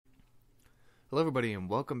Hello, everybody, and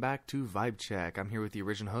welcome back to Vibe Check. I'm here with the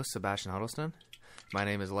original host, Sebastian Huddleston. My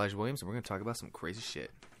name is Elijah Williams, and we're going to talk about some crazy shit.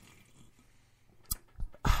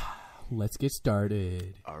 Let's get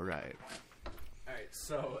started. All right.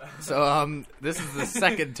 So this is the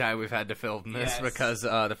second time we've had to film this because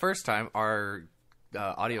the first time our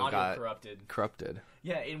audio got corrupted.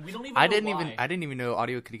 Yeah, and we don't even. I know why. didn't even know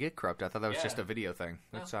audio could get corrupted. I thought that was just a video thing.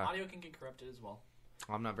 No, audio can get corrupted as well.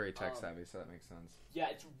 I'm not very tech savvy, so that makes sense. Yeah,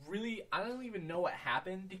 it's really. I don't even know what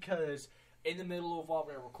happened because in the middle of while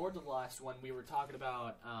we recorded the last one, we were talking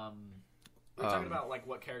about like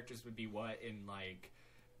what characters would be what in like.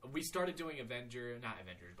 We started doing not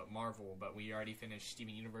Avengers, but Marvel, but we already finished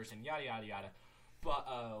Steven Universe and yada yada yada. But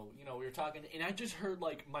we were talking, and I just heard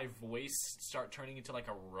like my voice start turning into like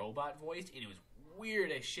a robot voice, and it was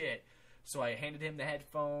weird as shit. So I handed him the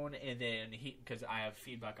headphone, and then because I have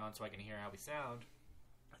feedback on, so I can hear how we sound.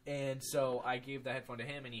 And so I gave the headphone to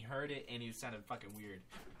him, and he heard it, and it sounded fucking weird.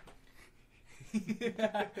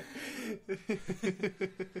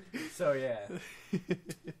 So yeah.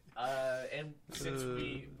 And since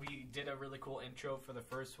we did a really cool intro for the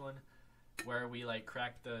first one, where we like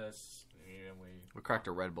cracked we cracked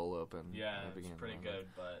a Red Bull open. Yeah, it's pretty good.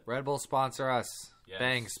 But Red Bull, sponsor us. Yes.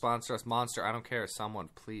 Bang, sponsor us. Monster, I don't care. Someone,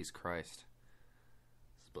 please, Christ,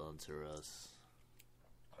 sponsor us.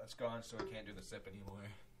 It's gone, so I can't do the sip anymore.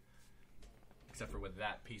 Except for with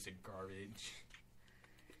that piece of garbage.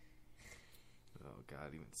 Oh god,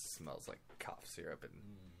 it even smells like cough syrup and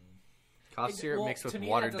cough syrup mixed with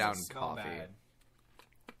watered down coffee.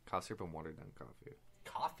 Cough syrup and watered down coffee.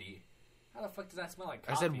 Coffee? How the fuck does that smell like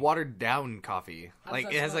coffee? I said watered down coffee. Like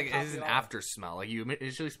it has an after smell. Like you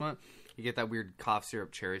initially smell it, you get that weird cough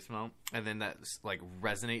syrup cherry smell, and then that like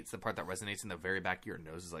resonates. The part that resonates in the very back of your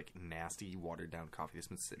nose is like nasty watered down coffee that's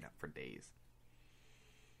been sitting out for days.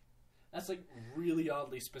 That's like really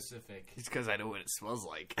oddly specific. It's because I know what it smells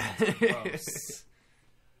like. That's gross.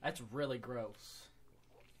 That's really gross.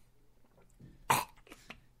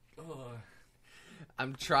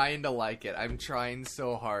 I'm trying to like it. I'm trying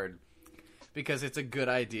so hard because it's a good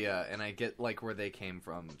idea, and I get like where they came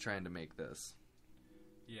from trying to make this.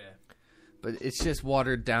 Yeah, but it's just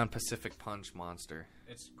watered down Pacific Punch Monster.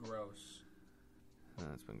 It's gross.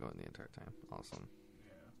 It's been going the entire time. Awesome.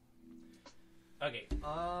 Okay,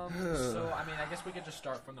 so, I mean, I guess we could just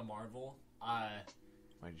start from the Marvel.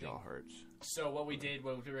 My jaw hurts. So what we did,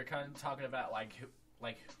 we were kind of talking about,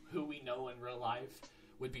 who we know in real life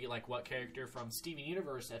would be, like, what character from Steven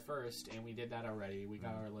Universe at first, and we did that already. We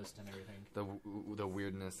got our list and everything. The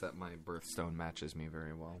weirdness that my birthstone matches me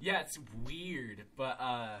very well. Yeah, it's weird, but,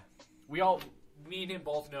 me and him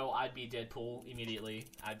both know I'd be Deadpool immediately.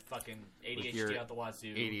 I'd fucking ADHD out the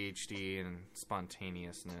wazoo. ADHD and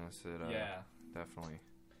spontaneousness. Yeah. Definitely.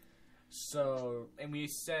 So, and we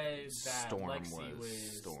said that Storm Lexi was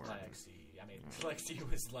Storm. Lexi. I mean, Lexi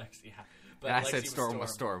was Lexi. Yeah. But I Lexi said Storm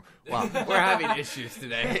was Storm. Wow, we're having issues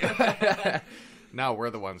today. Now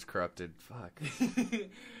we're the ones corrupted. Fuck.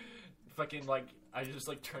 Fucking, I just,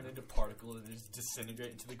 turn into particles and just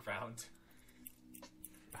disintegrate into the ground.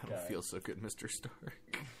 I don't feel so good, Mr. Stark.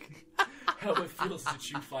 How it feels to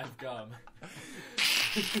chew 5 gum.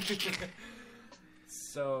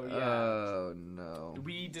 So, yeah. Oh, no.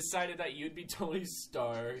 We decided that you'd be Tony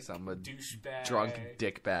Stark. I'm a douchebag. Drunk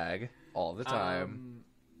dickbag all the time.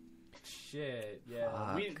 Shit,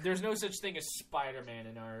 yeah. There's no such thing as Spider-Man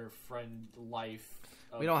in our friend life.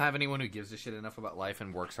 We don't have anyone who gives a shit enough about life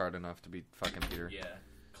and works hard enough to be fucking Peter. Yeah.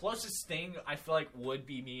 Closest thing, I feel like, would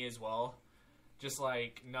be me as well. Just,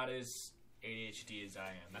 not as ADHD as I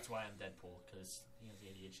am. That's why I'm Deadpool, because he has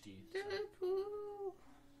ADHD. So. Deadpool.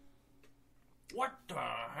 What the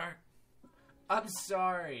heck? I'm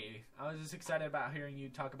sorry. I was just excited about hearing you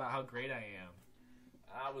talk about how great I am.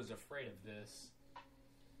 I was afraid of this.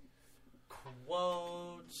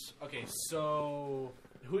 Quotes. Okay, so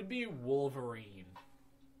who would be Wolverine?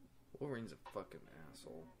 Wolverine's a fucking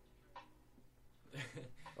asshole.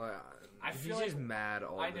 I feel he's just mad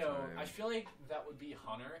all the time. I know. I feel like that would be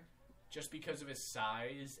Hunter, just because of his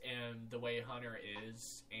size and the way Hunter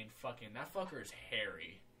is, and fucking that fucker is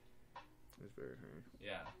hairy. He's very hairy.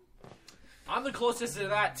 Yeah. I'm the closest to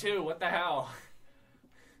that, too. What the hell?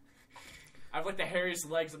 I have, the hairiest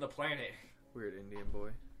legs on the planet. Weird Indian boy.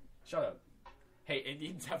 Shut up. Hey,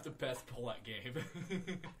 Indians have the best pull-out game.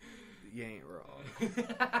 You ain't wrong.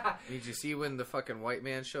 Did you see when the fucking white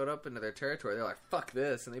man showed up into their territory? They're like, fuck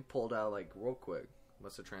this. And they pulled out, real quick.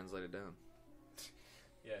 Must have translated down.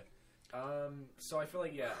 Yeah. So I feel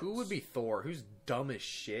like, yeah. Who would be Thor? Who's dumb as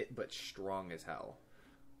shit, but strong as hell?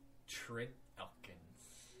 Trent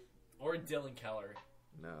Elkins. Or Dylan Keller.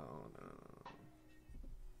 No.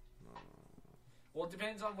 Well, it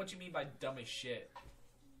depends on what you mean by dumb as shit.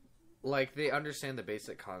 Like, they understand the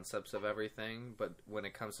basic concepts of everything, but when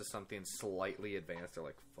it comes to something slightly advanced, they're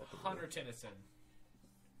like, fucking... Hunter Tennyson.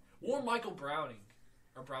 Or Michael Browning.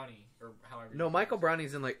 Or Brownie, or however. No, Michael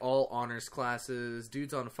Browning's in, like, all honors classes.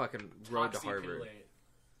 Dude's on a fucking road to Toxie Harvard. Kool-Aid.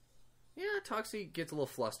 Yeah, Toxie gets a little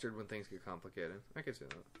flustered when things get complicated. I can see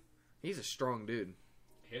that. He's a strong dude.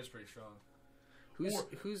 He is pretty strong.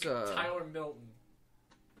 Who's Tyler Milton.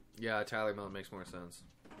 Yeah, Tyler Milton makes more sense.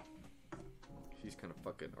 He's kind of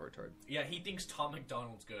fucking retarded. Yeah, he thinks Tom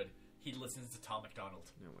McDonald's good. He listens to Tom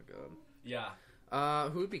McDonald. Oh my god. Yeah.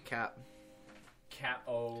 Who would be Cap? Cap.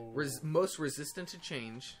 Oh. Most resistant to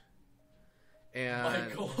change. And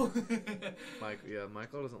Michael.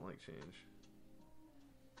 Michael doesn't like change.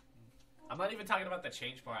 I'm not even talking about the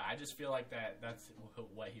change part. I just feel like that's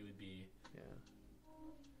what he would be.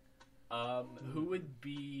 Yeah. Who would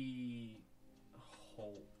be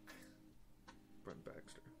Hulk? Brent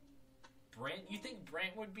Baxter. Brent? You think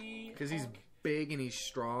Brent would be? Because he's big and he's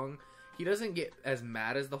strong. He doesn't get as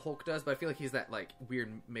mad as the Hulk does, but I feel like he's that like weird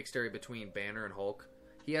mixed area between Banner and Hulk.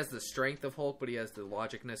 He has the strength of Hulk, but he has the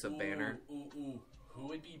logicness of Banner. Who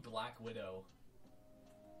would be Black Widow?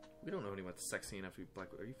 We don't know anyone that's sexy enough to be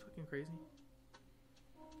Black Widow. Are you fucking crazy?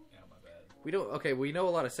 Yeah, my bad. We don't. Okay, we know a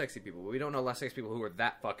lot of sexy people, but we don't know a lot of sexy people who are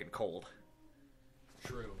that fucking cold.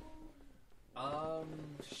 True.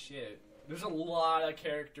 Shit. There's a lot of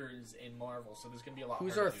characters in Marvel, so there's gonna be a lot.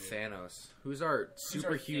 Who's harder our to do. Thanos? Who's our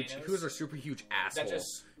super huge? Thanos? Who's our super huge asshole?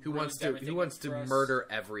 just Who wants ruins to? Who wants to everything for us? murder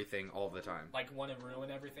everything all the time? Like, want to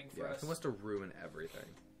ruin everything for Yeah, us? who wants to ruin everything?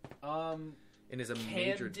 And is a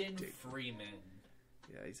major Camden dick. Freeman.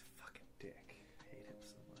 Yeah, he's a fucking dick. I hate him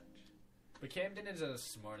so much. But Camden is as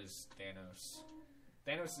smart as Thanos.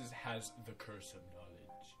 Thanos has the curse of knowledge.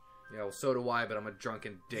 Yeah, well, so do I, but I'm a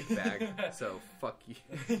drunken dickbag. So fuck you.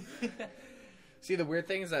 See, the weird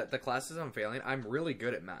thing is that the classes I'm failing, I'm really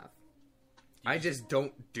good at math. I just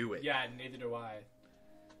don't do it. Yeah, neither do I.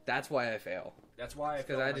 That's why I fail. That's why I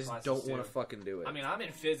Because fail I my just classes don't want too. to fucking do it. I mean, I'm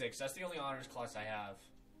in physics. That's the only honors class I have.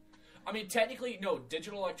 I mean, technically, no,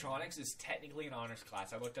 digital electronics is technically an honors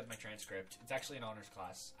class. I looked at my transcript. It's actually an honors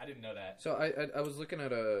class. I didn't know that. So I was looking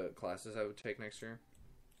at classes I would take next year.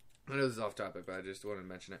 I know this is off topic, but I just wanted to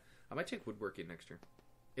mention it. I might take woodworking next year.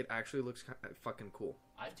 It actually looks fucking cool.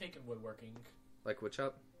 I've taken woodworking. Like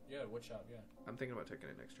woodshop? Yeah, woodshop, yeah. I'm thinking about taking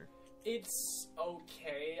it next year. It's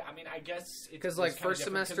okay. I mean, I guess it's... Because, like, first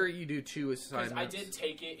semester, you do 2 assignments. I did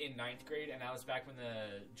take it in 9th grade, and that was back when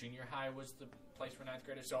the junior high was the place for 9th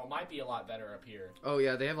graders, so it might be a lot better up here. Oh,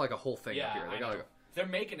 yeah, they have, like, a whole thing Yeah, up here. They I got, know. like, They're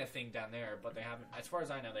making a thing down there, but they haven't... As far as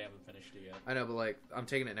I know, they haven't finished it yet. I know, but, like, I'm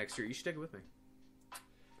taking it next year. You should take it with me.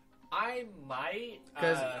 I might...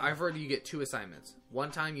 Because I've heard you get 2 assignments. One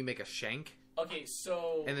time you make a shank, Okay,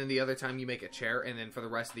 so... and then the other time you make a chair, and then for the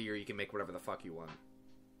rest of the year you can make whatever the fuck you want.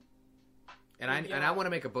 And I want to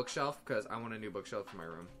make a bookshelf, because I want a new bookshelf for my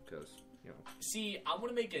room, because, you know. See, I want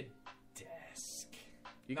to make a desk.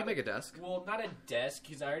 You can make a desk. Well, not a desk,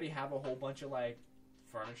 because I already have a whole bunch of, like,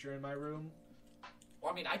 furniture in my room.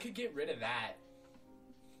 Well, I mean, I could get rid of that.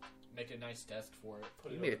 Make a nice desk for it.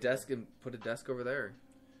 You can make a desk and put a desk over there.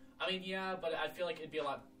 I mean, yeah, but I feel like it'd be a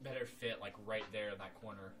lot better fit, like, right there in that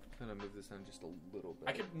corner. Kind of move this in just a little bit.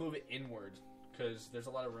 I could move it inward, because there's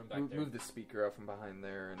a lot of room back there. Move the speaker out from behind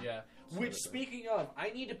there. And Yeah. Which, speaking of,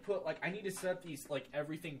 I need to set up these, like,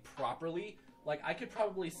 everything properly. Like, I could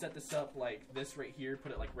probably set this up like this right here,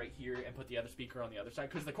 put it, like, right here, and put the other speaker on the other side,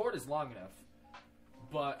 because the cord is long enough.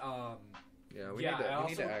 But, yeah, we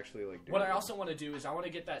need to actually, like, do what that. I also want to do is I want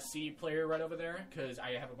to get that CD player right over there, because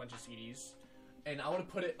I have a bunch of CDs. And I want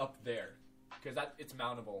to put it up there, because it's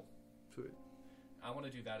mountable. Sweet. I want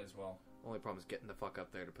to do that as well. Only problem is getting the fuck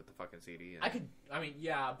up there to put the fucking CD in. I mean,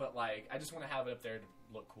 yeah, but, like, I just want to have it up there to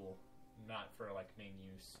look cool, not for, like, main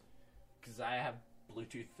use. Because I have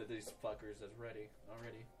Bluetooth to these fuckers as ready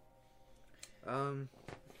already.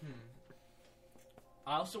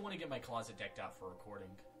 I also want to get my closet decked out for recording,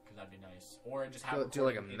 because that'd be nice. Or just have do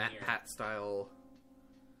like a recording in Matt here. Pat style.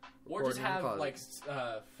 Or just recording in the have, closet.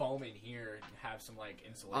 like, foam in here and have some, like,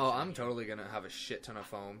 insulation. Oh, I'm in here. totally gonna have a shit ton of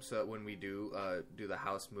foam, so that when we do the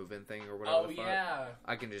house move-in thing or whatever. Oh, the fuck, yeah.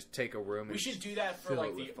 I can just take a room. And We should do that for, fill like,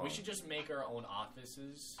 it with we foam. should just make our own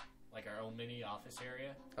offices. Like, our own mini office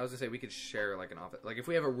area. I was gonna say we could share like an office. Like if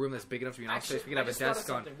we have a room that's big enough to be an office space, we can have a I just thought of desk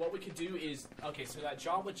on. something. What we could do is, okay, so that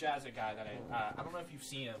John with Jazza guy that I don't know if you've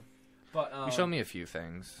seen him, but You showed me a few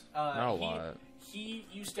things, not a lot. He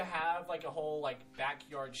used to have like a whole like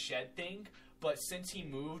backyard shed thing, but since he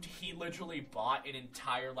moved, he literally bought an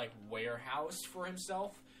entire like warehouse for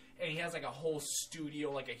himself, and he has like a whole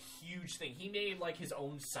studio, like a huge thing. He made like his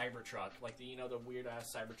own Cybertruck, like the weird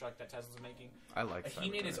ass Cybertruck that Tesla's making. I like. He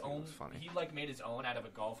made his own. Funny. He like made his own out of a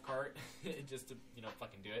golf cart, just to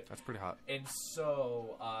fucking do it. That's pretty hot. And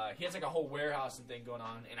so he has like a whole warehouse and thing going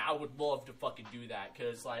on, and I would love to fucking do that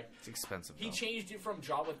because like it's expensive. He changed it from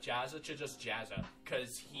Draw with Jazza to just Jazza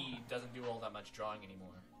because he doesn't do all that much drawing anymore.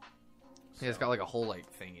 So. He's got like a whole like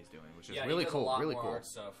thing he's doing, which is really he does cool. A lot really more cool art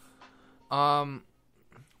stuff.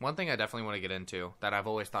 One thing I definitely want to get into that I've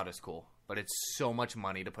always thought is cool, but it's so much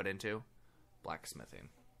money to put into blacksmithing.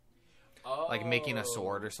 Oh, like making a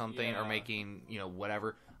sword or something, yeah. or making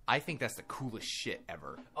whatever. I think that's the coolest shit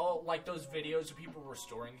ever. Oh, like those videos of people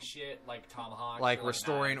restoring shit, like tomahawks. Like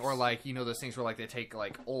restoring, knives. or like those things where like they take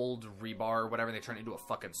like old rebar or whatever, and they turn it into a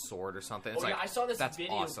fucking sword or something. It's I saw this that's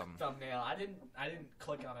video awesome. thumbnail. I didn't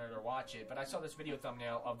click on it or watch it, but I saw this video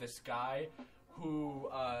thumbnail of this guy who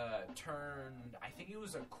turned, I think it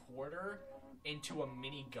was a quarter into a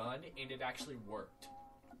mini gun, and it actually worked.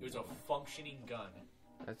 It was a functioning gun.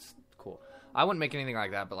 That's cool. I wouldn't make anything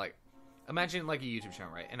like that, but like, imagine like a YouTube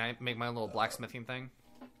channel, right? And I make my little blacksmithing thing.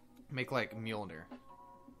 Make like Mjolnir.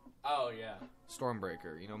 Oh yeah.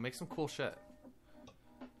 Stormbreaker. Make some cool shit.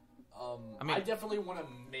 I definitely want to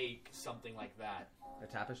make something like that. A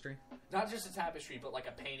tapestry? Not just a tapestry, but like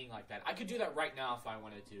a painting like that. I could do that right now if I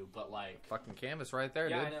wanted to, but like fucking canvas right there,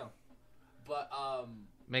 yeah, dude. I know. But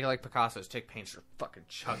make it like Picasso's. Take paint, start fucking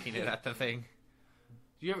chucking it at the thing.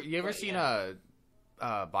 You ever seen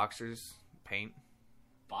boxers paint?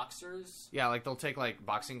 Boxers? Yeah, like they'll take like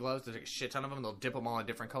boxing gloves, they'll take a shit ton of them, they'll dip them all in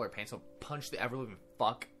different color paints, they'll punch the ever living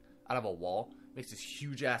fuck out of a wall, makes this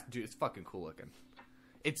huge ass dude. It's fucking cool looking.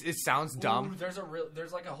 It sounds dumb. Ooh,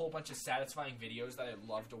 there's like a whole bunch of satisfying videos that I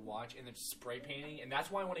love to watch, and it's spray painting, and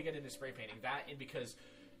that's why I want to get into spray painting. That and because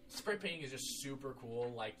spray painting is just super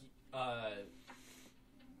cool. Like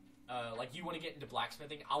you want to get into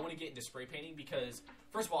blacksmithing, I want to get into spray painting because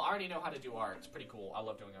first of all, I already know how to do art. It's pretty cool. I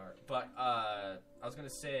love doing art. But I was gonna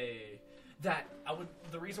say that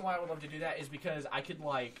the reason why I would love to do that is because I could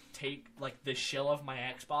like take like the shell of my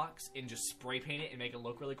Xbox and just spray paint it and make it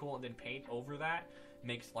look really cool, and then paint over that.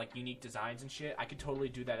 Makes like unique designs and shit. I could totally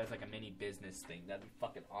do that as like a mini business thing. That'd be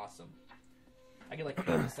fucking awesome. I could like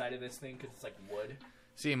paint the side of this thing because it's like wood.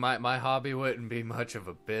 See, my hobby wouldn't be much of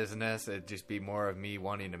a business. It'd just be more of me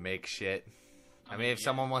wanting to make shit. I mean, if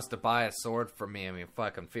someone wants to buy a sword from me, I mean,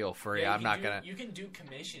 fucking feel free. Yeah, I'm not gonna. You can do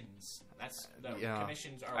commissions. That's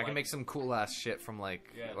commissions are. I can make some cool ass shit from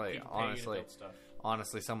like honestly.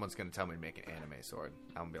 Honestly, someone's gonna tell me to make an anime sword.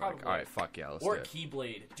 I'm gonna be Probably. like, all right, fuck yeah, let's or do it.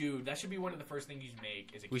 Keyblade, dude. That should be one of the first things you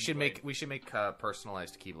make. Is a We Keyblade. should make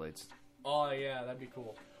personalized keyblades. Oh yeah, that'd be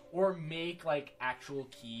cool. Or make like actual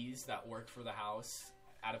keys that work for the house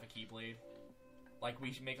out of a Keyblade. Like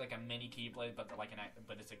we should make like a mini Keyblade, but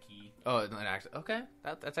but it's a key. Oh, okay,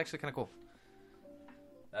 that's actually kind of cool.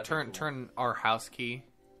 That'd be cool. Turn our house key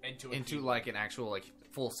into Keyblade. like an actual like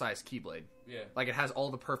full size Keyblade. Yeah. Like it has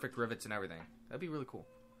all the perfect rivets and everything. That'd be really cool.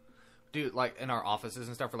 Dude, like in our offices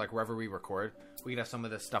and stuff, or like wherever we record, we could have some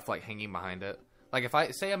of this stuff like hanging behind it. Like if I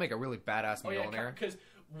make a really badass Mjolnir. Because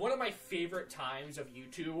one of my favorite times of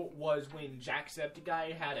YouTube was when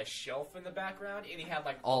Jacksepticeye had a shelf in the background and he had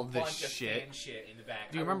like all a this bunch shit. of fan shit in the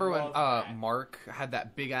back. Do you remember when Mark had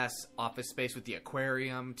that big ass office space with the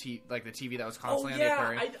aquarium, like the TV that was constantly on the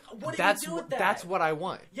aquarium? What did he do with that? That's what I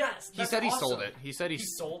want. Yes, he said he sold it. He said he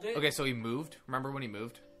sold it. Okay, so he moved. Remember when he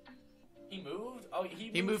moved? He moved. Oh,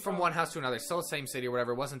 he moved from one house to another. Still the same city or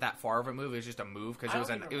whatever. It wasn't that far of a move. It was just a move because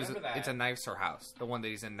it's a nicer house. The one that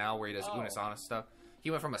he's in now, where he does Unisana stuff. He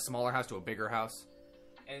went from a smaller house to a bigger house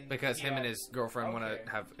because him and his girlfriend want to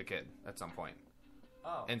have a kid at some point.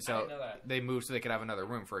 Oh, and so I didn't know that. they moved so they could have another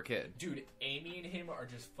room for a kid. Dude, Amy and him are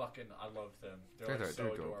just fucking. I love them. They're like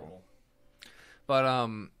so adorable.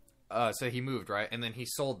 But so he moved, right, and then he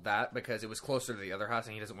sold that because it was closer to the other house,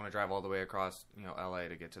 and he doesn't want to drive all the way across, LA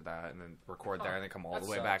to get to that, and then record there, and then come all the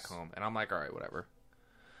way back home. And I'm like, all right, whatever.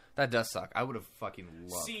 That does suck. I would have fucking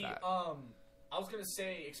loved that. I was gonna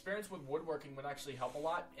say experience with woodworking would actually help a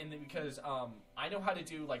lot, and then because I know how to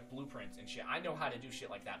do like blueprints and shit. I know how to do shit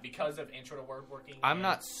like that because of Intro to Woodworking. I'm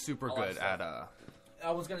not super good at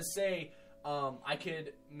I was gonna say I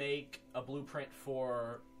could make a blueprint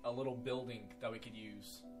for a little building that we could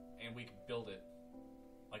use, and we could build it.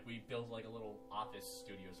 Like we build like a little office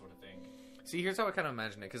studio sort of thing. See, here's how I kind of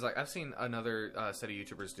imagine it, because like I've seen another set of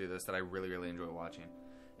YouTubers do this that I really, really enjoy watching.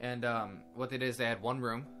 And what they did is they had one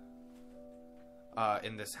room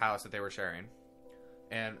in this house that they were sharing,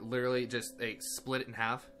 and literally just they split it in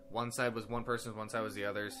half. One side was one person's, one side was the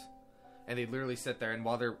other's, and they'd literally sit there, and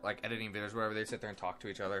while they're like editing videos or whatever, they'd sit there and talk to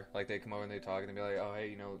each other. Like they'd come over and they'd talk, and they'd be like, oh, hey,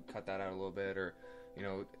 you know, cut that out a little bit, or, you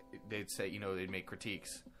know, they'd say, you know, they'd make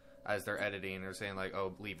critiques as they're editing, and they're saying like,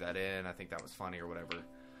 oh, leave that in, I think that was funny or whatever.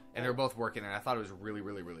 And they're both working, and I thought it was really,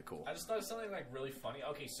 really, really cool. I just thought it was something like really funny.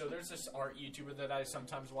 Okay, so there's this art YouTuber that I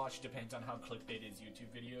sometimes watch. Depends on how clickbait his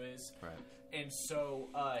YouTube video is. Right. And so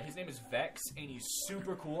his name is Vex, and he's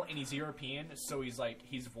super cool, and he's European. So he's like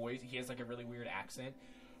he has like a really weird accent.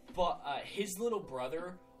 But his little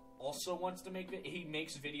brother also wants to he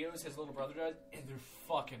makes videos. His little brother does, and they're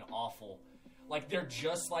fucking awful. Like they're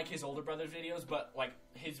just like his older brother's videos, but like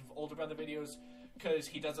his older brother videos. Because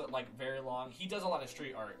he does it, like, very long. He does a lot of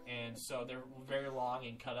street art, and so they're very long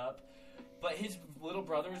and cut up. But his little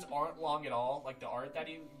brothers aren't long at all, like the art that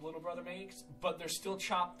little brother makes, but they're still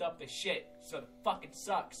chopped up as shit, so it fucking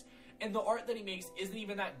sucks. And the art that he makes isn't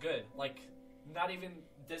even that good. Like, not even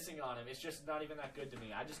dissing on him. It's just not even that good to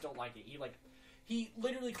me. I just don't like it. He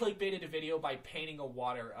literally clickbaited a video by painting a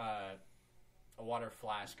water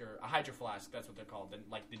flask, or a hydro flask, that's what they're called,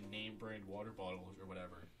 like the name brand water bottles or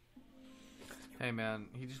whatever. Hey man,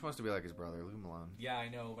 he just wants to be like his brother. Leave him alone. Yeah, I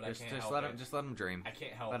know, but I can't help it. Just let him dream. I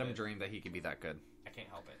can't help it. Let him dream that he could be that good. I can't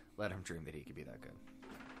help it. Let him dream that he could be that good.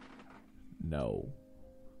 No.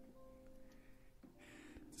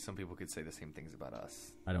 Some people could say the same things about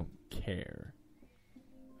us. I don't care.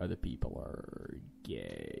 Other people are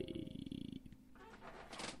gay.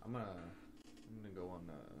 I'm gonna go on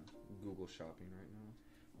Google Shopping right now.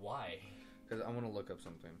 Why? Because I want to look up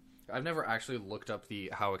something. I've never actually looked up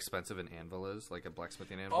how expensive an anvil is, like a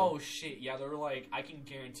blacksmithing anvil. Oh shit! Yeah, they're like, I can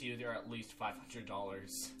guarantee you they're at least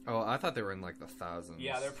 $500. Oh, I thought they were in like the thousands.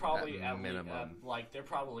 Yeah, they're probably at minimum. Like they're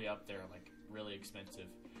probably up there, like really expensive.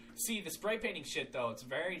 See, the spray painting shit though, it's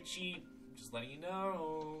very cheap. Just letting you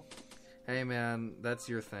know. Hey man, that's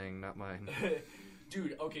your thing, not mine.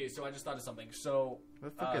 Dude, okay, so I just thought of something. So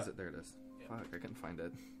what the fuck is it? There it is. Yeah. Fuck, I couldn't find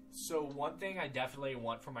it. So one thing I definitely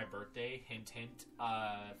want for my birthday, hint hint,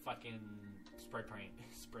 fucking spray paint.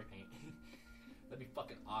 That'd be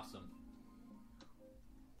fucking awesome.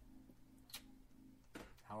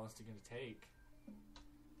 How long is it gonna take?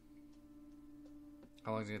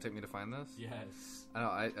 How long is it gonna take me to find this? Yes. I know,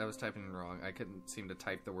 I was typing it wrong. I couldn't seem to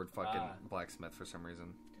type the word fucking blacksmith for some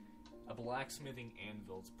reason. A blacksmithing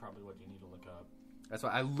anvil is probably what you need to look up. That's why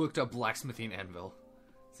I looked up blacksmithing anvil.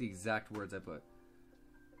 It's the exact words I put.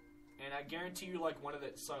 And I guarantee you, like,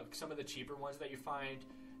 some of the cheaper ones that you find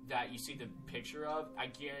that you see the picture of, I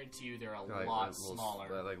guarantee you they're a lot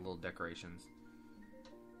smaller. Like little decorations.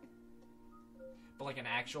 But, like, an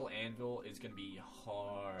actual anvil is going to be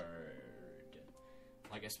hard.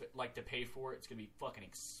 Like, to pay for it, it's going to be fucking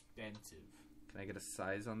expensive. Can I get a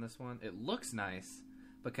size on this one? It looks nice,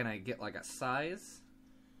 but can I get, like, a size?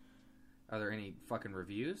 Are there any fucking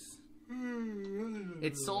reviews?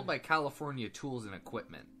 It's sold by California Tools and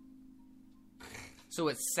Equipment. So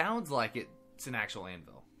it sounds like it's an actual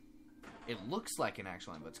anvil. It looks like an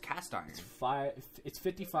actual anvil. It's cast iron. It's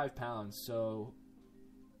 55 pounds, so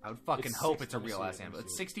I would fucking hope it's a real ass anvil.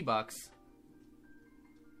 It's $60.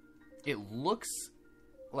 It looks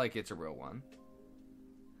like it's a real one.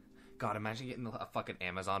 God, imagine getting a fucking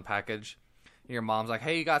Amazon package. Your mom's like,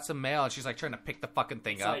 hey, you got some mail, and she's like trying to pick the fucking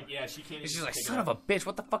thing up. Like, yeah, she can't. And she's like, son of a bitch,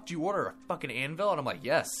 what the fuck did you order? A fucking anvil? And I'm like,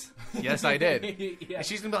 yes, I did. Yeah. And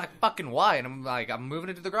she's gonna be like, fucking why? And I'm like, I'm moving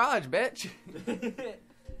it to the garage, bitch.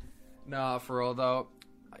 No, for real though,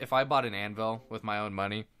 if I bought an anvil with my own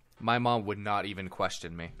money, my mom would not even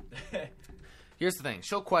question me. Here's the thing,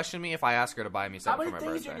 she'll question me if I ask her to buy me something for my birthday.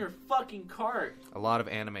 How many things are in your fucking cart? A lot of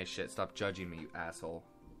anime shit. Stop judging me, you asshole.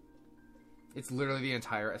 It's literally the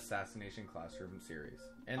entire Assassination Classroom series.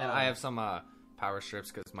 And then I have some power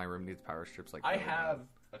strips because my room needs power strips. Like I have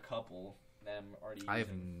a couple that I'm already using. I have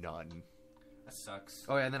none. That sucks.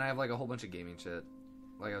 Oh yeah, and then I have like a whole bunch of gaming shit.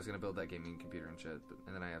 Like I was gonna build that gaming computer and shit,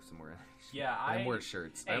 and then I have some more. Yeah, I have more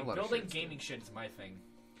shirts. Hey, I have a lot building of shirts, gaming shit is my thing.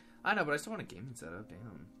 I know, but I still want a gaming setup.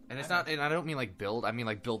 Damn. And it's not. And I don't mean like build. I mean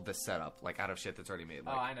like build this setup like out of shit that's already made.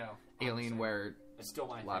 Like, I know. Alienware. It's still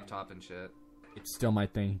my laptop and shit. It's still my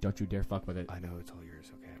thing. Don't you dare fuck with it. I know, it's all yours.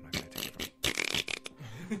 Okay, I'm not gonna take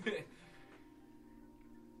it from you.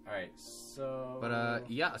 Alright, so... But,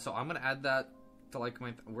 yeah, so I'm gonna add that to, like,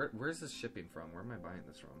 my... Where's this shipping from? Where am I buying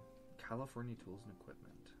this from? California Tools and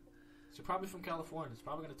Equipment. So probably from California. It's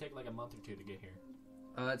probably gonna take, like, a month or two to get here.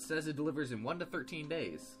 It says it delivers in 1 to 13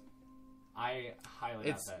 days. I highly doubt that.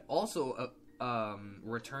 It's also,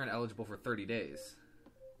 return eligible for 30 days.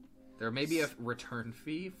 There may be a return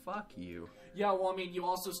fee. Fuck you. Yeah, well, I mean, you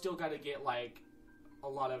also still gotta get, like, a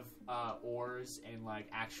lot of ores and, like,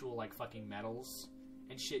 actual, like, fucking metals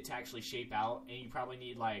and shit to actually shape out, and you probably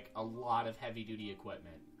need like a lot of heavy duty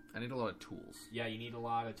equipment. I need a lot of tools. Yeah, you need a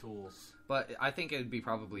lot of tools. But I think it would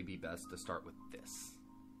probably be best to start with this.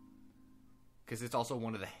 Because it's also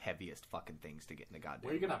one of the heaviest fucking things to get in the goddamn...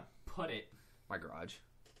 Where are you gonna put it? My garage.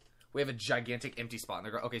 We have a gigantic empty spot in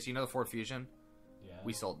the garage. Okay, so you know the Ford Fusion? Yeah.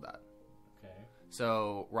 We sold that. Okay.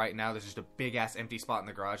 So right now there's just a big-ass empty spot in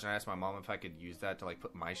the garage, and I asked my mom if I could use that to, like,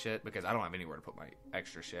 put my shit, because I don't have anywhere to put my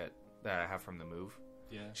extra shit that I have from the move.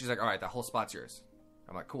 Yeah. She's like, alright, that whole spot's yours.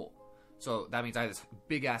 I'm like, cool. So that means I have this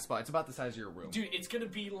big-ass spot. It's about the size of your room. Dude, it's gonna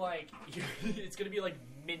be like it's gonna be like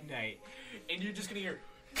midnight, and you're just gonna hear.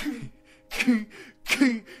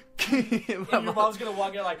 And your mom's gonna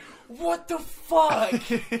walk in like, what the fuck?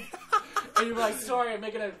 And you're like, sorry, I'm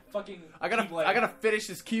making a fucking. I Keyblade. gotta finish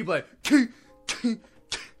this Keyblade.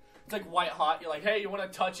 It's like white hot. You're like, hey, you want to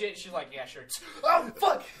touch it? She's like, yeah, sure. Oh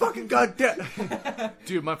fuck! Fucking goddamn.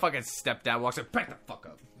 Dude, my fucking stepdad walks in. Back the fuck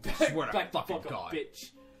up. Swear to Back the fucking fuck God. up,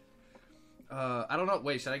 bitch. I don't know.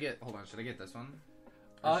 Wait, should I get? Hold on. Should I get this one?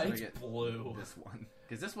 Or should I It's get blue. This one,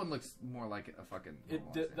 because this one looks more like a fucking.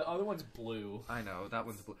 The other one's blue. I know that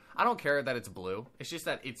one's blue. I don't care that it's blue. It's just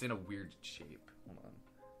that it's in a weird shape. Hold on.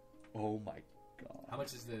 Oh my God. How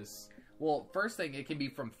much is this? Well, first thing, it can be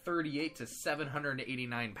from 38 to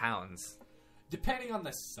 789 pounds. Depending on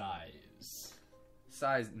the size.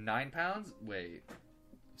 Size 9 pounds? Wait.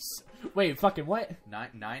 Wait, fucking what?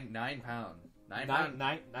 9 pound. 9 Nine, pound.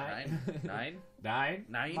 nine, 9? nine, 9? nine,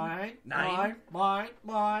 9? mine, 9? mine,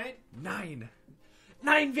 mine. 9.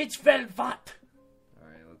 9 which velvet.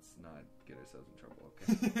 Alright, let's not get ourselves in trouble,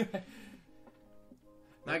 okay?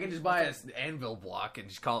 I can just buy an anvil block and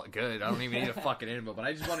just call it good. I don't even need a fucking anvil, but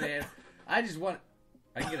I just want an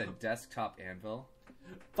I can get a desktop anvil.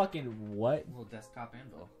 Fucking what? A little desktop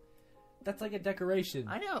anvil. That's like a decoration.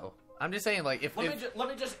 I know. I'm just saying, like, if Let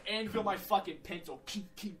me just anvil my fucking pencil.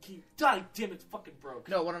 God damn, it's fucking broke.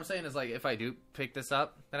 no, what I'm saying is, like, if I do pick this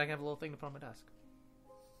up, then I can have a little thing to put on my desk.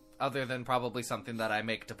 Other than probably something that I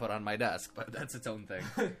make to put on my desk, but that's its own thing.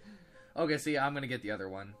 Okay, see, I'm gonna get the other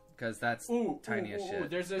one because that's tiny as shit.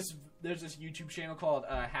 There's this YouTube channel called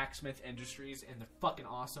Hacksmith Industries, and they're fucking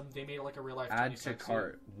awesome. They made like a real life. Add to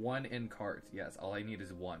cart. One in cart. Yes, all I need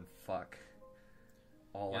is one. Fuck.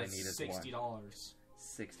 All I need is $60. one.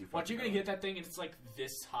 $60. Watch, you're gonna get that thing, and it's like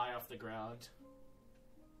this high off the ground.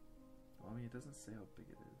 Well, I mean, it doesn't say how big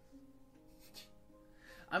it is.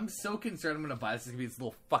 I'm so concerned I'm gonna buy this. It's gonna be this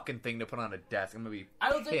little fucking thing to put on a desk. I'm gonna be I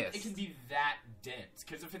don't think pissed. it can be that dense,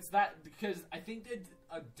 because if it's that, because I think that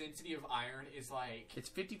a density of iron is like, It's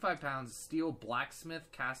 55 pounds, steel,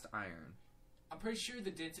 blacksmith, cast iron. I'm pretty sure the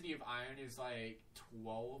density of iron is like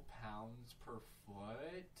 12 pounds per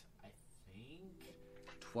foot. I think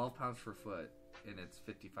 12 pounds per foot, and it's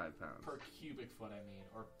 55 pounds. per cubic foot. I mean,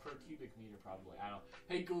 or per cubic meter, probably. I don't.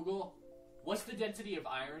 Hey Google, what's the density of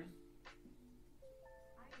iron?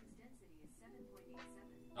 Iron's density is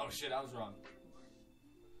 7.87. Oh shit, I was wrong.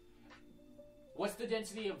 What's the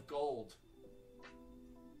density of gold?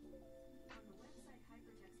 On the website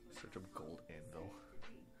Hypertext Such a gold anvil.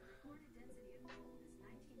 the recorded density of gold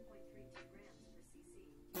is 19.32 grams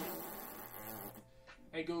per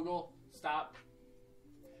cc. Hey Google, stop.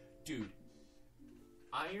 Dude,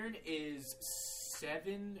 iron is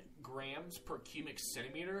 7 grams per cubic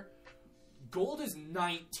centimeter. Gold is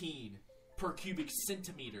 19 per cubic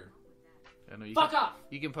centimeter. I know you Fuck can, off!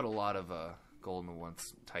 You can put a lot of gold in one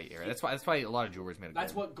tight area. That's why a lot of jewelry's made of gold.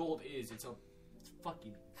 That's what gold is. It's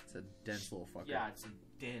fucking, It's a dense little fucker. yeah, it's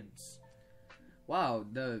dense. Wow,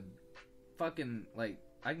 the fucking, like,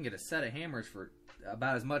 I can get a set of hammers for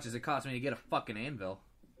about as much as it costs me to get a fucking anvil.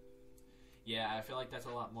 Yeah, I feel like that's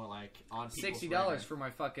a lot more like on people's $60 radar. for my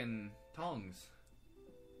fucking tongs.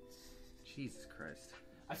 Jesus Christ.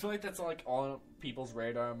 I feel like that's like on people's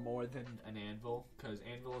radar more than an anvil, because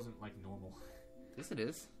anvil isn't like normal. Yes, it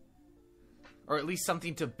is. Or at least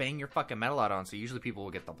something to bang your fucking metal out on. So usually people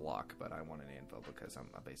will get the block, but I want an anvil because I'm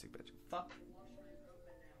a basic bitch. Fuck.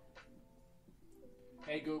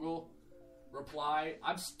 Hey Google, reply.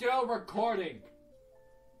 I'm still recording.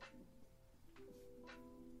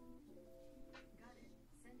 Got it.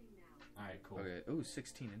 Sending now. All right, cool. Okay. Ooh,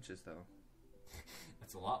 16 inches though.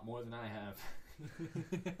 That's a lot more than I have.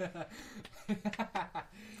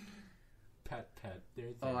 Pet.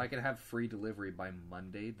 There's Oh, I could have free delivery by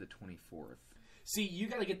Monday the 24th. See, you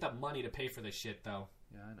gotta get the money to pay for this shit, though.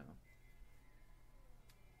 Yeah, I know.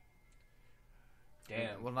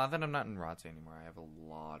 Damn. Well, now that I'm not in ROTC anymore, I have a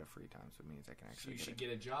lot of free time, so it means I can So actually you should get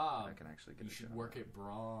get a job. I can actually get You a should job. work at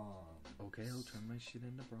Braum. Okay, I'll turn my shit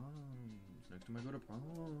into bronze. Next time I go to proms,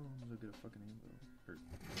 I'll get a fucking anvil.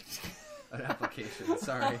 Or An application.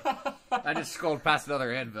 Sorry. I just scrolled past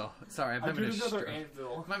another anvil. Sorry, I'm I having did a another stroke.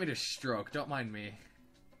 anvil. I'm having a stroke. Don't mind me.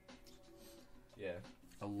 Yeah.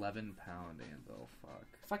 11-pound anvil. Fuck.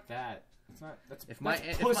 Fuck that. It's not. That's If my that's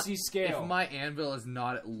if pussy my, scale. If my anvil is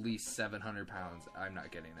not at least 700 pounds, I'm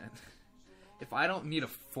not getting it. If I don't need a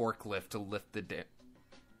forklift to lift the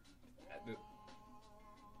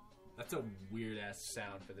That's a weird ass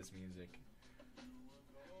sound for this music.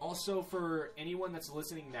 Also, for anyone that's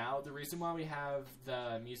listening now, the reason why we have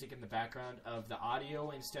the music in the background of the audio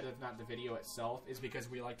instead of not the video itself is because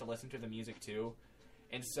we like to listen to the music too.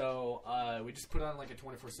 And so we just put on like a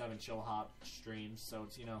 24/7 chill hop stream, so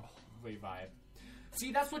it's, you know, way vibe.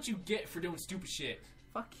 See, that's what you get for doing stupid shit.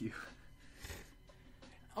 Fuck you.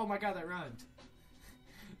 Oh my god, that rhymed.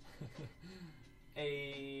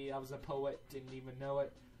 I was a poet, didn't even know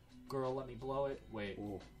it. Girl, let me blow it. Wait.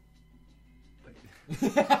 Ooh.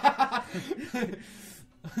 Sorry,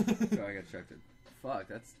 I got distracted. Fuck,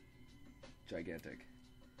 that's gigantic.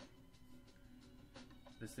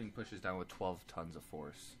 This thing pushes down with 12 tons of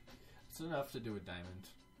force. It's enough to do a diamond.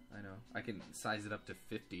 I know. I can size it up to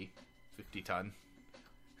 50 ton.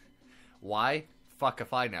 Why? Fuck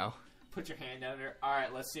if I know. Put your hand down there.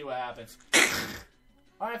 Alright, let's see what happens.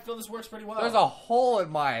 Alright, I feel this works pretty well. There's a hole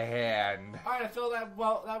in my hand. Alright, I feel that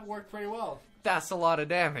worked pretty well. That's a lot of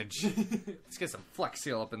damage. Let's get some Flex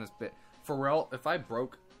Seal up in this bit. For real, if I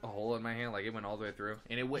broke a hole in my hand, like it went all the way through,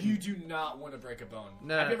 and it wouldn't... You do not want to break a bone.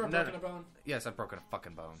 No, Have you ever no, broken a bone? Yes, I've broken a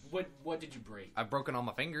fucking bone. What did you break? I've broken all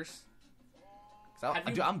my fingers.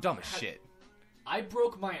 Have you- I'm dumb as shit. I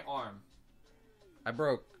broke my arm. I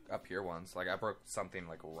broke up here once. Like, I broke something,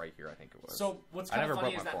 like, right here, I think it was. So what's I kind never of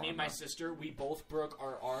funny broke is my that me and my forearm, though. sister, we both broke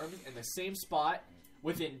our arms in the same spot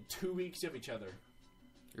within 2 weeks of each other.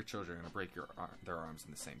 Your children are gonna break their arms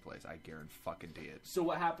in the same place. I guarantee it. So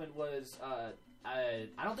what happened was, I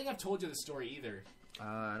don't think I've told you the story either.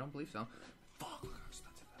 I don't believe so. Fuck, look how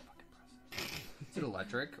expensive that fucking press is. Is it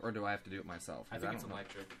electric, or do I have to do it myself? I 'Cause think don't it's know.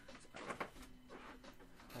 electric.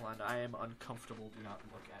 Hold on, I am uncomfortable. Do not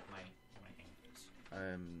look at my hands.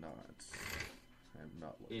 I'm not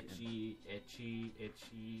looking.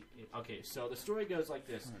 Itchy. Okay, so the story goes like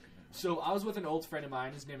this. So I was with an old friend of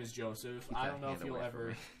mine. His name is Joseph. Keep I that don't know if hand you'll away from ever.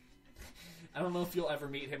 me. I don't know if you'll ever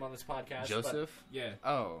meet him on this podcast. Joseph? But yeah.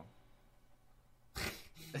 Oh.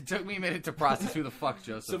 It took me a minute to process who the fuck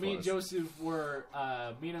Joseph So me and was. Joseph were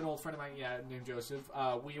me and an old friend of mine, named Joseph.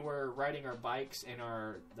 We were riding our bikes in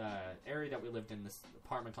the area that we lived in, this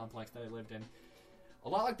apartment complex that I lived in. A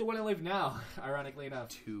lot like the one I live now, ironically enough.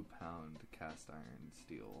 2-pound cast iron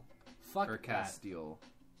steel. Fuck Or that. cast steel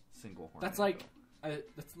single horn. That's anvil. like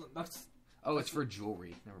that's Oh, it's for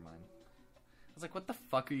jewelry. Never mind. I was like, what the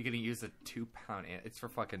fuck are you gonna use a 2-pound It's for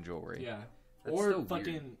fucking jewelry. yeah. That's Or so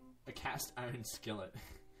fucking weird. a cast iron skillet.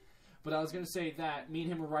 But I was gonna say that me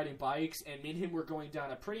and him were riding bikes, and me and him were going down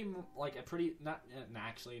a pretty not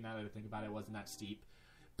actually, now that I think about it, it wasn't that steep.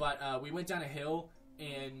 But we went down a hill,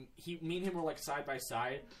 and me and him were like side by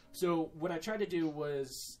side. So what I tried to do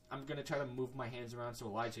was, I'm gonna try to move my hands around so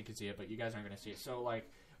Elijah can see it, but you guys aren't gonna see it. So like,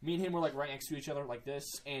 me and him were like right next to each other like this,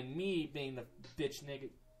 and me being the bitch nigga,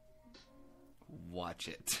 Watch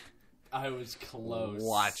it. I was close.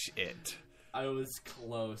 Watch it. I was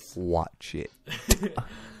close. Watch it.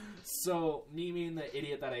 So me being the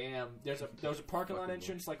idiot that I am, there was a parking lot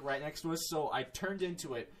entrance like right next to us. So I turned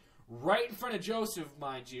into it right in front of Joseph,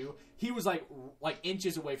 mind you. He was like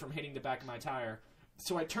inches away from hitting the back of my tire.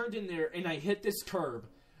 So I turned in there and I hit this curb.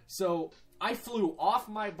 So I flew off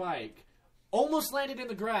my bike, almost landed in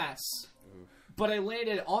the grass, but I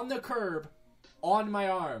landed on the curb on my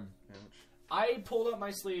arm. I pulled up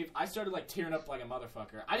my sleeve. I started like tearing up like a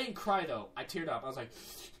motherfucker. I didn't cry though. I teared up. I was like.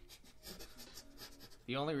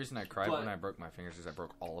 The only reason I cried But- when I broke my fingers is I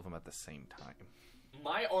broke all of them at the same time.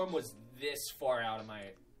 My arm was this far out of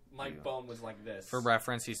my Yeah. bone was like this. For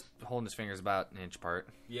reference, he's holding his fingers about an inch apart.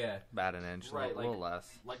 Yeah. About an inch, Right, a little less.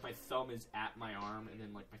 Like my thumb is at my arm and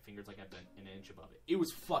then like my fingers like at an inch above it. It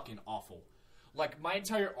was fucking awful. Like my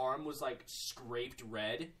entire arm was like scraped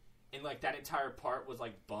red and like that entire part was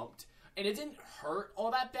like bumped. And it didn't hurt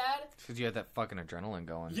all that bad. Because you had that fucking adrenaline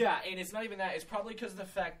going. Yeah, and it's not even that. It's probably because of the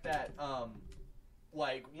fact that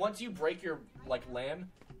like once you break your like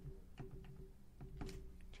limb,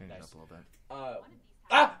 Change it Nice. up a little bit.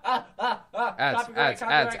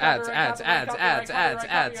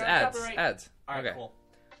 Ads. Alright, Okay. cool.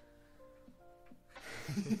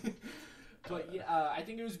 But yeah, I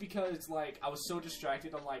think it was because like I was so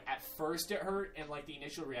distracted. I'm like, at first it hurt and like the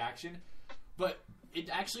initial reaction, but it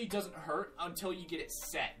actually doesn't hurt until you get it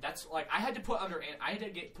set. That's like I had to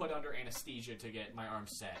get put under anesthesia to get my arm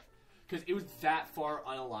set because it was that far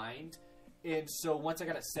unaligned, And so once I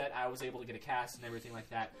got it set, I was able to get a cast and everything like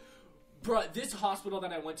that. Bruh, this hospital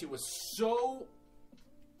that I went to was so,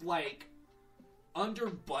 like, under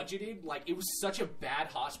budgeted. Like, it was such a bad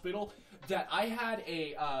hospital that I had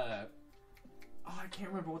a, I can't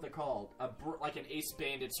remember what they're called. Like an ace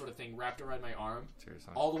bandage sort of thing wrapped around my arm.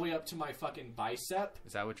 Seriously. All the way up to my fucking bicep.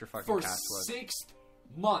 Is that what your fucking For cast was? 6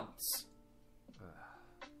 months.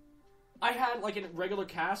 I had, like, a regular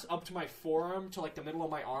cast up to my forearm to, like, the middle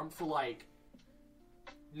of my arm for, like,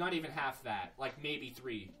 not even half that. Like, maybe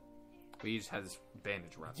 3. Well, you just had this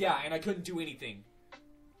bandage wrapped. Yeah, and I couldn't do anything.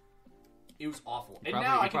 It was awful. And Probably,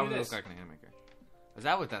 now I you can do probably this. look like an animator. Is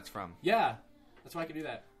that what that's from? Yeah. That's why I can do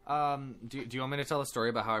that. Do you want me to tell a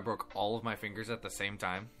story about how I broke all of my fingers at the same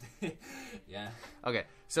time? Yeah. Okay,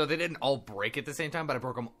 so they didn't all break at the same time, but I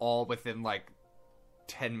broke them all within like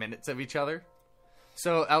 10 minutes of each other.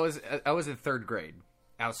 So I was in 3rd grade.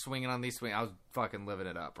 I was swinging on these swings. I was fucking living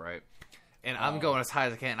it up, right? And I'm going as high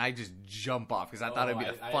as I can. And I just jump off because I thought it'd be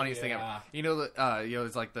the funniest thing ever. You know,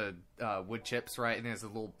 it's like the wood chips, right? And there's the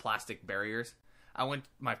little plastic barriers.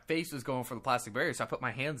 My face was going for the plastic barrier, so I put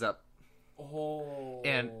my hands up. Oh.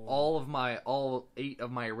 And all 8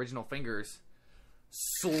 of my original fingers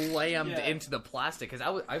slammed into the plastic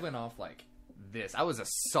because I went off like this. I was a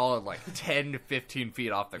solid like 10 to 15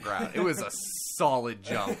 feet off the ground. It was a solid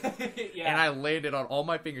jump. Yeah. And I landed on all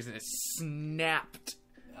my fingers and it snapped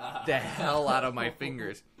the hell out of my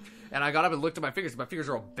fingers. And I got up and looked at my fingers. My fingers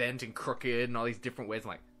are all bent and crooked and all these different ways. I'm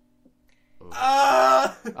like,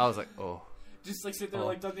 I was like, oh. Just like sit there,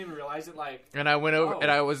 like doesn't even realize it. Like, and I went over,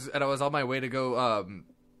 and I was on my way to go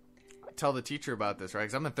tell the teacher about this, right?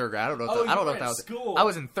 Because I'm in 3rd grade. I don't know. I don't know if that was. School. I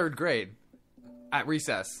was in 3rd grade at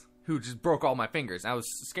recess. Who just broke all my fingers? I was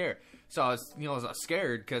scared. So I was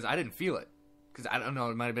scared because I didn't feel it. Because I don't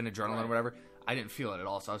know, it might have been adrenaline or whatever. I didn't feel it at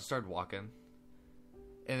all. So I started walking.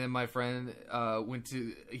 And then my friend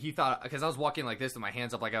he thought, because I was walking like this with my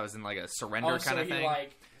hands up like I was in like a surrender kind of thing.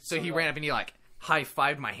 So he ran up and he like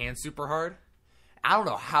high-fived my hand super hard. I don't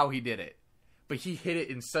know how he did it, but he hit it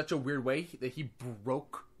in such a weird way that he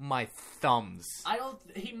broke my thumbs.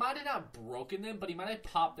 He might have not broken them, but he might have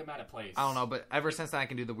popped them out of place. I don't know, but ever since then I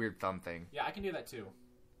can do the weird thumb thing. Yeah, I can do that too.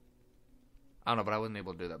 I don't know, but I wasn't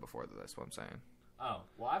able to do that before. That's what I'm saying. Oh,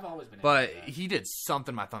 well, I've always been. But able to do that. he did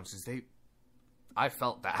something to my thumbs because I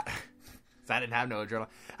felt that. I didn't have no adrenaline.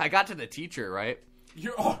 I got to the teacher, right?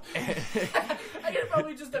 I can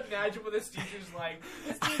probably just imagine what this teacher's like.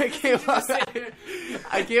 I came up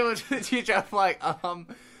to the teacher. I'm like,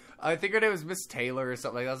 I think her name was Miss Taylor or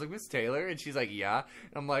something like that. I was like, Miss Taylor? And she's like, yeah.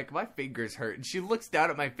 And I'm like, my fingers hurt. And she looks down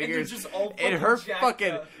at my fingers. And, just all and her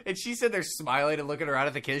fucking and she said they're smiling and looking around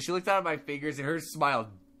at the kids. She looked down at my fingers and her smile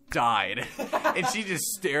died. And she just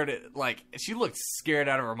stared at, like, she looked scared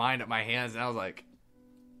out of her mind at my hands. And I was like,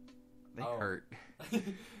 they hurt.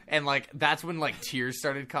 And, like, that's when, like, tears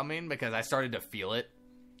started coming because I started to feel it.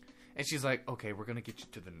 And she's like, okay, we're going to get you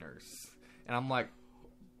to the nurse. And I'm like,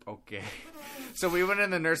 okay. So we went in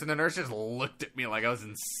the nurse, and the nurse just looked at me like I was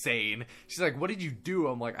insane. She's like, what did you do?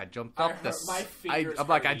 I'm like, I jumped up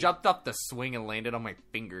I jumped up the swing and landed on my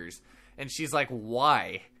fingers. And she's like,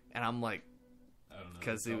 why? And I'm like,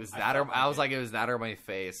 because it was that, or I was like, it was that or my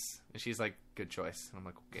face. And she's like, good choice. And I'm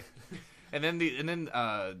like, okay. And then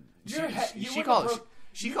she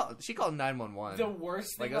called 911. The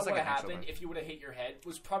worst thing that would have happened if you would have hit your head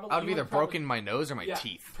was probably I would have either broken my nose or my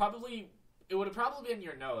teeth. Probably, it would have probably been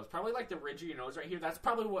your nose. Probably like the ridge of your nose right here. That's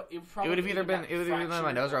probably what it would have either been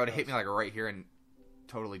my nose or it would have hit me like right here and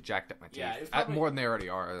totally jacked up my teeth. Yeah, more than they already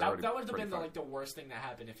are. That would have been like the worst thing that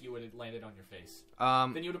happened if you would have landed on your face.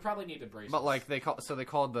 Then you would have probably needed braces. But like they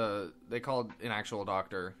called an actual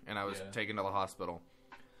doctor and I was taken to the hospital.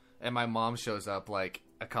 And my mom shows up like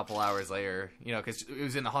a couple hours later, you know, because it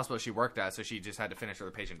was in the hospital she worked at, so she just had to finish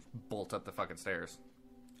with the patient, bolt up the fucking stairs.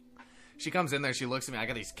 She comes in there, she looks at me, I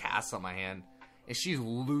got these casts on my hand, and she's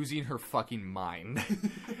losing her fucking mind.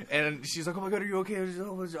 And she's like, oh my god, are you okay?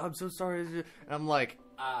 I'm so sorry. And I'm like,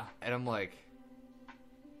 I'm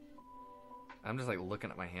just like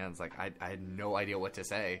looking at my hands, like I had no idea what to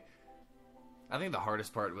say. I think the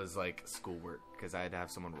hardest part was like schoolwork, because I had to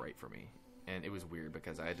have someone write for me. And it was weird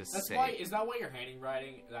because I had to say... Is that why your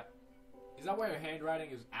handwriting... Is that why your handwriting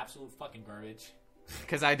is absolute fucking garbage?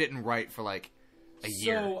 Because I didn't write for like a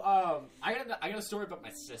year. So, I got a story about my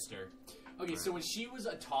sister. Okay, so when she was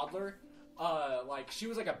a toddler, like, she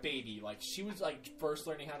was like a baby. Like, she was like first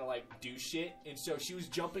learning how to like do shit. And so she was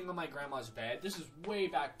jumping on my grandma's bed. This is way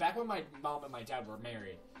back when my mom and my dad were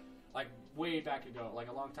married. Like, way back ago. Like,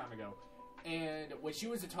 a long time ago. And when she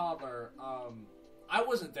was a toddler, I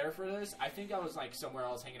wasn't there for this. I think I was like somewhere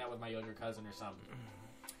else hanging out with my younger cousin or something.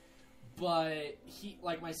 But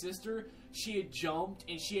my sister, she had jumped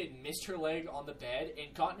and she had missed her leg on the bed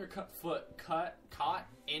and gotten her foot caught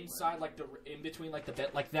inside in between the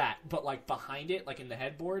bed like that, but behind it, in the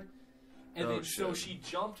headboard. And then so she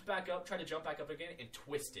jumped back up, tried to jump back up again, and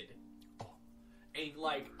twisted. And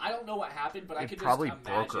I don't know what happened, but I could probably just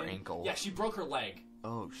imagine. broke her ankle. Yeah, she broke her leg.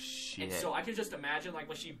 Oh shit! And so I could just imagine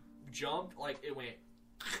when she jumped, it went.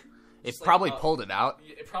 It probably pulled it out.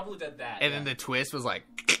 It probably did that. And then the twist was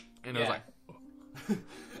and it was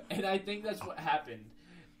and I think that's what happened.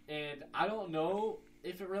 And I don't know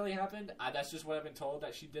if it really happened. That's just what I've been told,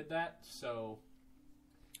 that she did that. So.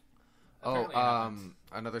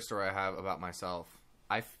 Another story I have about myself.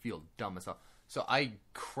 I feel dumb as hell. So I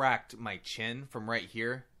cracked my chin from right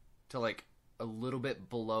here to a little bit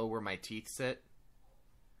below where my teeth sit.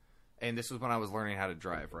 And this was when I was learning how to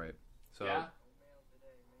drive, right? So yeah.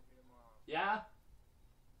 Yeah.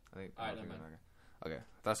 I think. All right, never mind. Okay,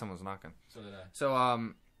 I thought someone was knocking. So did I. So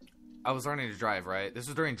I was learning to drive, right? This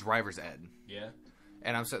was during driver's ed. Yeah.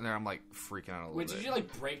 And I'm sitting there, I'm freaking out a little bit. Did you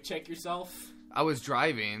brake check yourself? I was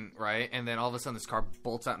driving, right, and then all of a sudden this car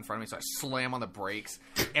bolts out in front of me, so I slam on the brakes,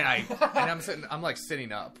 and I'm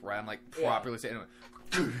sitting up, right? I'm properly sitting,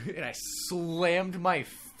 and I slammed my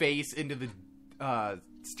face into the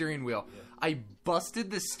steering wheel. Yeah. I busted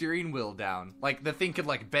the steering wheel down, the thing could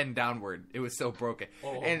bend downward. It was so broken,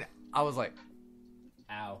 and I was like,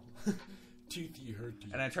 "Ow, teethy hurt."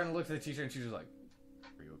 And I turned to look at the teacher, and she was like,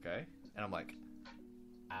 "Are you okay?" And I'm like,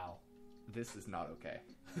 "Ow, this is not okay."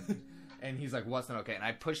 And he's like, "What's not okay?" And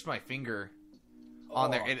I pushed my finger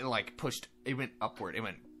on there, and it pushed. It went upward. It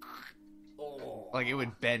went it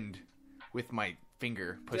would bend with my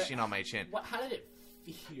finger pushing on my chin. How did it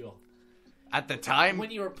feel at the time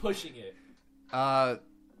when you were pushing it?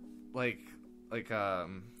 Like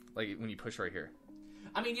when you push right here.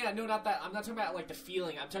 I mean, yeah, no, not that. I'm not talking about the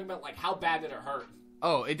feeling. I'm talking about how bad did it hurt?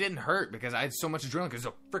 Oh, it didn't hurt because I had so much adrenaline because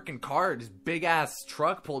a freaking car, this big ass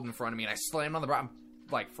truck pulled in front of me, and I slammed on the brakes. I'm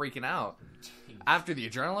freaking out. After the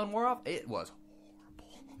adrenaline wore off, it was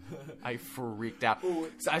horrible. I freaked out.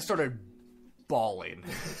 So I started bawling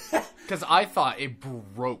because I thought it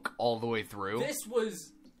broke all the way through. This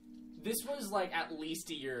was at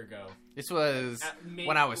least a year ago. This was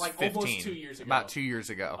when I was 15. Almost 2 years ago. About 2 years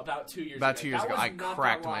ago. About 2 years ago. I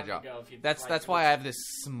cracked my jaw. That's why I have this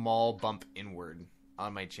small bump inward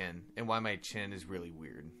on my chin, and why my chin is really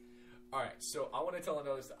weird. All right, so I want to tell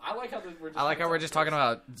another story. I like how we're just talking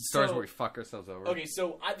about stories where we fuck ourselves over. Okay,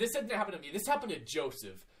 so this didn't happen to me. This happened to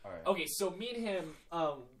Joseph. All right. Okay, so me and him,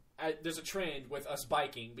 there's a trend with us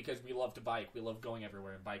biking because we love to bike. We love going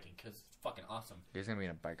everywhere and biking because it's fucking awesome. You're gonna be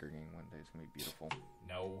in a biker gang one day. It's gonna be beautiful.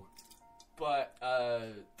 No, but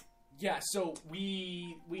yeah. So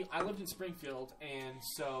I lived in Springfield, and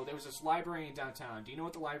so there was this library in downtown. Do you know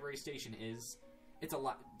what the library station is? It's a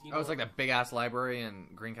lot. It's like that big ass library in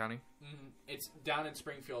Greene County. Mm-hmm. It's down in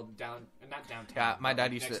Springfield, not downtown. Yeah, my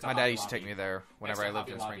dad used to take me there whenever I lived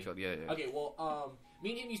in Springfield. Yeah. Okay, well,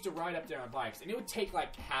 me and him used to ride up there on bikes, and it would take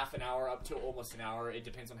half an hour up to almost an hour. It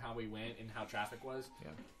depends on how we went and how traffic was. Yeah.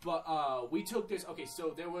 But we took this. Okay,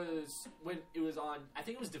 so there was when it was on. I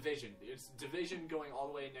think it was Division. It's Division going all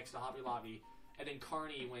the way next to Hobby Lobby, and then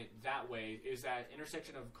Kearney went that way. It was that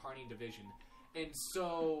intersection of Kearney and Division, and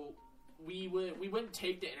so. We wouldn't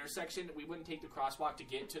take the intersection. We wouldn't take the crosswalk to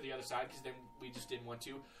get to the other side because then we just didn't want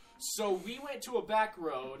to. So we went to a back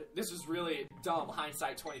road. This was really dumb,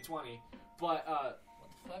 hindsight 2020. But what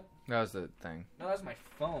the fuck? That was the thing. No, that was my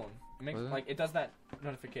phone. It makes it does that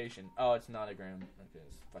notification. Oh, it's not a gram.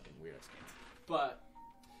 It's fucking weird. But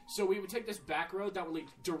so we would take this back road that would lead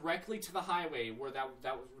directly to the highway where that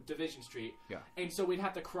was Division Street. Yeah. And so we'd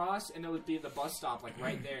have to cross, and there would be the bus stop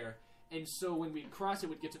right there. And so when we'd cross it,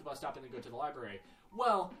 we'd get to the bus stop and then go to the library.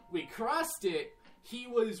 Well, we crossed it. He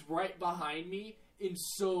was right behind me. And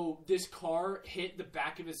so this car hit the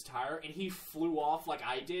back of his tire. And he flew off like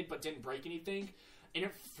I did, but didn't break anything. And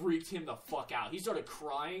it freaked him the fuck out. He started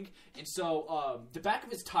crying. And so the back of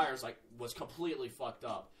his tires was completely fucked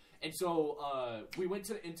up. And so we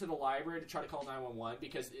went into the library to try to call 911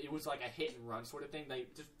 because it was like a hit and run sort of thing. They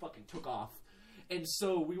just fucking took off. And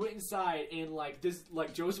so we went inside, and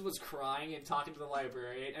Joseph was crying and talking to the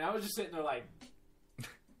librarian, and I was just sitting there you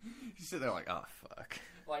sit there oh fuck.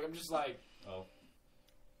 I'm just oh.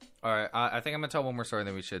 All right, I think I'm gonna tell one more story, and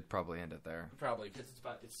then we should probably end it there. Probably because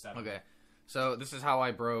it's 7. Okay, so this is how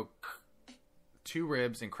I broke 2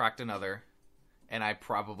 ribs and cracked another, and I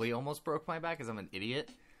probably almost broke my back because I'm an idiot.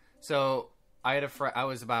 So I had I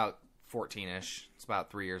was about 14ish. It's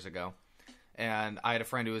about 3 years ago. And I had a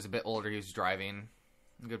friend who was a bit older. He was driving.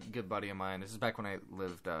 Good buddy of mine. This is back when I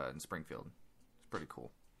lived in Springfield. It's pretty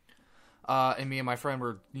cool. And me and my friend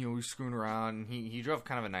were, we were screwing around. He drove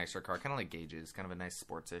kind of a nicer car, kind of like Gage's, kind of a nice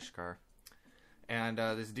sports-ish car. And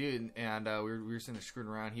this dude, and we were sitting there screwing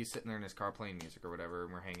around. He's sitting there in his car playing music or whatever,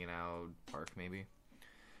 and we're hanging out, park maybe.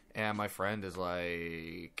 And my friend is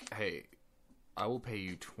like, hey, I will pay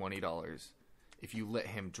you $20 if you let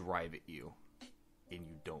him drive at you and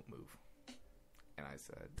you don't move. And I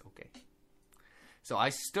said, okay. So I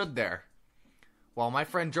stood there while my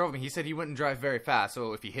friend drove me. He said he wouldn't drive very fast,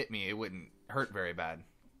 so if he hit me, it wouldn't hurt very bad.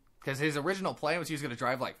 Because his original plan was he was going to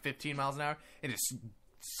drive like 15 miles an hour and just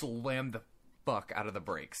slam the fuck out of the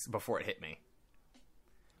brakes before it hit me.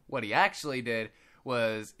 What he actually did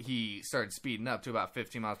was he started speeding up to about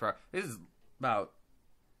 15 miles per hour. This is about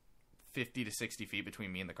 50 to 60 feet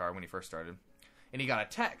between me and the car when he first started. And he got a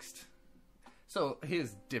text. So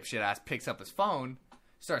his dipshit ass picks up his phone,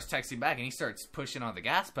 starts texting back, and he starts pushing on the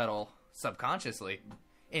gas pedal subconsciously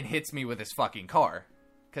and hits me with his fucking car.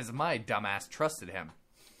 Because my dumbass trusted him.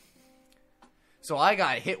 So I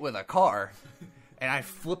got hit with a car, and I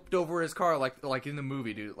flipped over his car like in the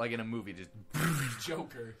movie, dude. Like in a movie, just...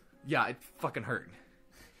 Joker. Yeah, it fucking hurt.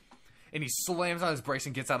 And he slams on his brakes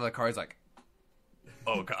and gets out of the car. He's like,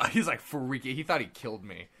 oh, God. He's like freaking. He thought he killed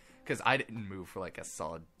me. Because I didn't move for like a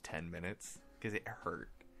solid 10 minutes. Because it hurt.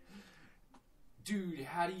 Dude,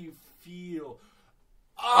 how do you feel?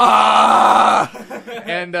 Ah!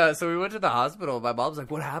 And so we went to the hospital. My mom's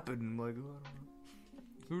like, what happened? I'm like, oh, I don't know.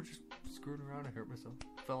 We were just screwing around. I hurt myself.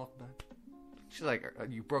 Fell off the back. She's like,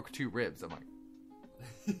 you broke 2 ribs. I'm like...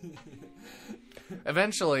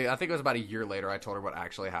 Eventually, I think it was about a year later, I told her what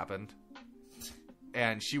actually happened.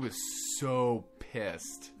 And she was so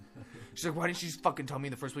pissed. She's like, why didn't you just fucking tell me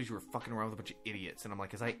in the first place you were fucking around with a bunch of idiots? And I'm like,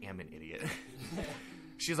 because I am an idiot.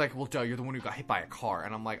 She's like, well, duh, you're the one who got hit by a car.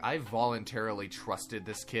 And I'm like, I voluntarily trusted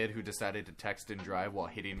this kid who decided to text and drive while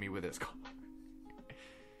hitting me with his car.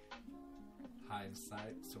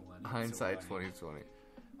 Hindsight 20. Hindsight 2020.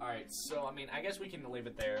 All right, so I mean, I guess we can leave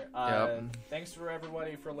it there. Yep. Thanks for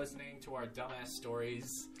everybody for listening to our dumbass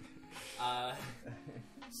stories.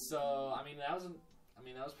 So I mean, that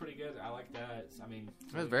was pretty good. I like that. I mean,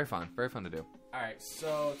 It was very fun to do. all right,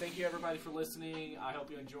 so thank you everybody for listening. I hope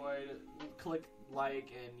you enjoyed. Click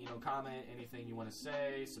like and comment anything you want to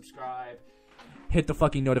say. Subscribe. Hit the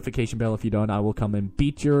fucking notification bell if you don't. I will come and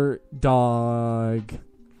beat your dog.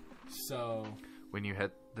 So When you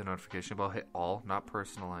hit the notification bell, hit all, not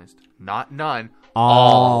personalized, not none,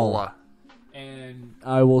 All. all. And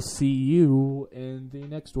I will see you in the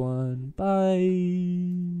next one.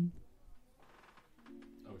 Bye.